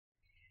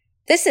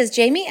This is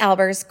Jamie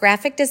Albers,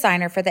 graphic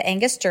designer for the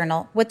Angus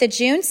Journal, with the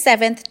June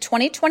 7th,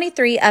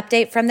 2023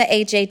 update from the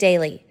AJ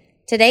Daily.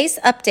 Today's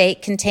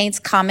update contains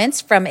comments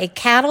from a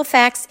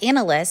CattleFax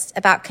analyst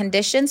about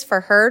conditions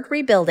for herd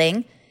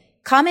rebuilding,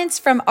 comments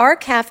from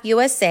RCAF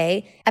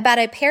USA about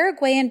a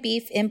Paraguayan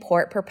beef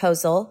import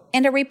proposal,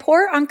 and a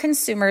report on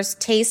consumers'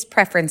 taste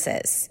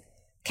preferences.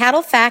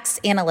 CattleFax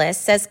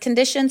analyst says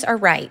conditions are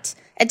right,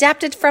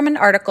 adapted from an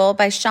article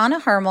by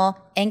Shauna Hermel,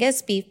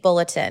 Angus Beef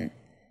Bulletin.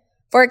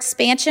 For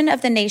expansion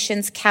of the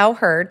nation's cow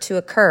herd to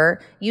occur,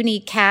 you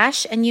need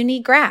cash and you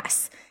need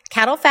grass.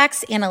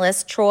 CattleFax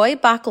analyst Troy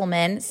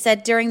Bockelman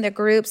said during the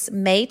group's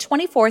May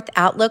 24th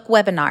Outlook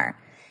webinar,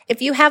 if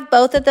you have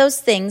both of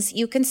those things,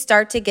 you can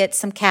start to get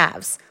some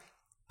calves.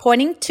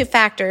 Pointing to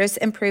factors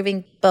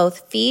improving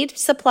both feed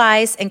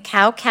supplies and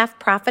cow-calf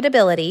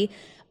profitability,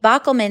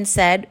 Bockelman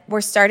said,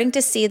 we're starting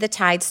to see the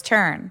tides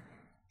turn.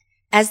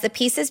 As the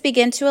pieces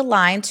begin to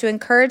align to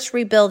encourage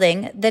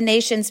rebuilding the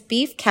nation's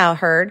beef cow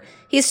herd,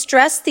 he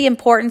stressed the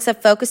importance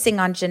of focusing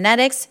on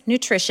genetics,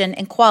 nutrition,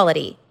 and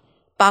quality.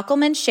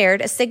 Bockelman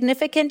shared a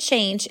significant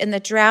change in the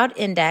drought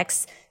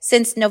index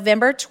since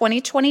November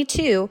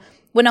 2022,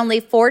 when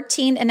only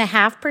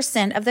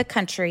 14.5% of the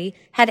country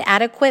had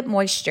adequate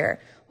moisture,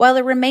 while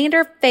the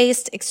remainder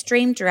faced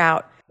extreme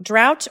drought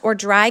or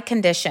dry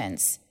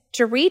conditions.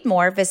 To read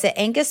more, visit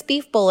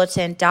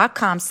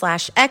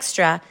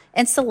angusbeefbulletin.com/extra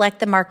and select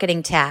the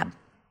marketing tab.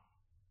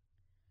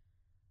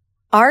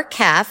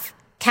 RCAF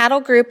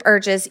Cattle Group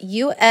urges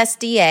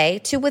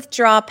USDA to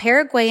withdraw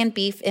Paraguayan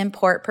beef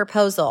import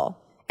proposal.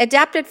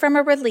 Adapted from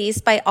a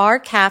release by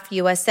RCAF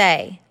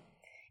USA.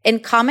 In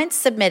comments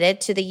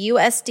submitted to the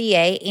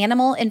USDA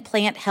Animal and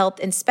Plant Health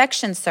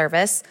Inspection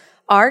Service,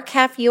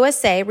 RCAF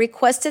USA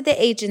requested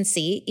the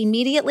agency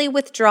immediately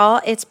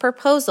withdraw its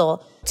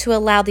proposal to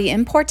allow the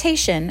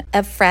importation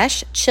of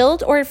fresh,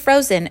 chilled, or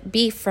frozen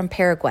beef from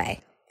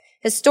Paraguay.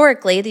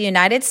 Historically, the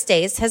United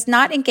States has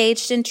not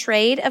engaged in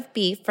trade of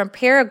beef from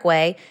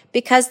Paraguay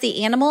because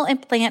the Animal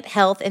and Plant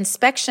Health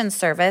Inspection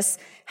Service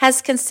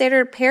has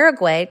considered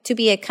Paraguay to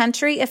be a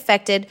country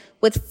affected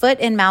with foot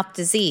and mouth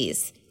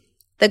disease.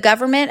 The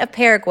government of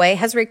Paraguay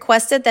has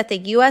requested that the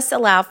U.S.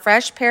 allow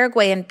fresh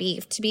Paraguayan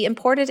beef to be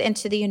imported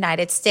into the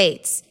United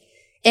States.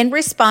 In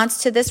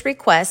response to this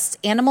request,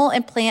 Animal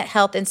and Plant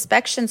Health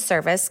Inspection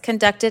Service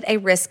conducted a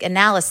risk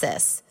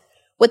analysis,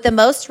 with the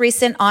most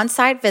recent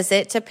on-site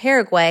visit to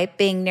Paraguay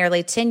being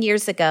nearly 10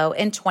 years ago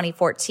in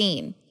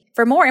 2014.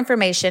 For more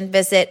information,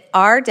 visit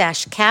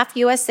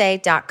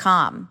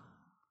r-cafusa.com.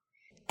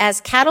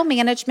 As cattle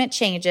management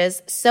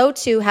changes, so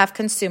too have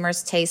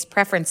consumers' taste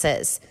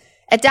preferences.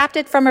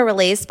 Adapted from a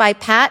release by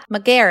Pat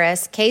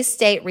McGarris,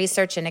 K-State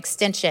Research and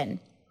Extension.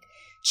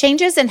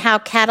 Changes in how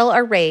cattle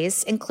are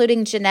raised,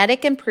 including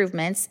genetic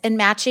improvements and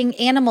matching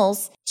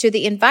animals to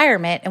the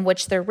environment in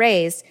which they're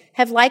raised,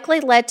 have likely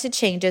led to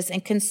changes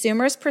in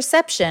consumers'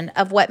 perception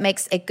of what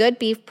makes a good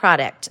beef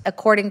product,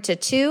 according to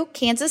two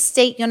Kansas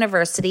State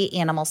University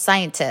animal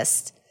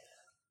scientists.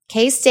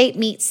 K-State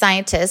meat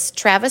scientist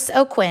Travis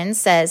O'Quinn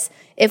says,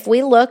 if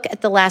we look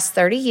at the last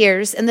 30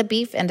 years in the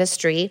beef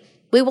industry,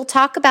 we will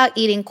talk about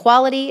eating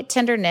quality.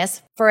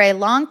 Tenderness for a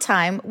long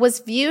time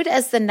was viewed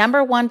as the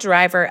number one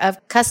driver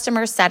of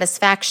customer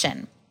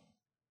satisfaction.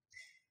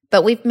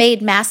 But we've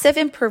made massive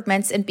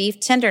improvements in beef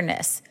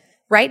tenderness.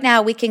 Right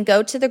now, we can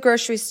go to the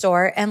grocery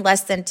store and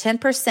less than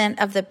 10%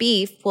 of the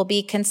beef will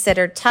be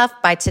considered tough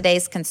by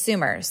today's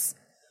consumers.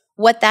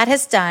 What that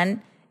has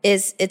done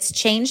is it's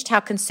changed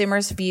how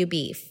consumers view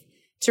beef.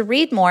 To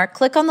read more,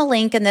 click on the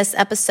link in this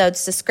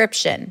episode's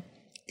description.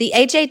 The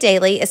AJ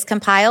Daily is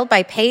compiled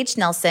by Paige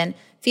Nelson,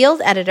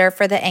 field editor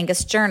for the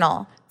Angus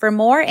Journal. For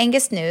more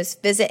Angus news,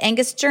 visit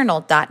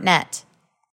angusjournal.net.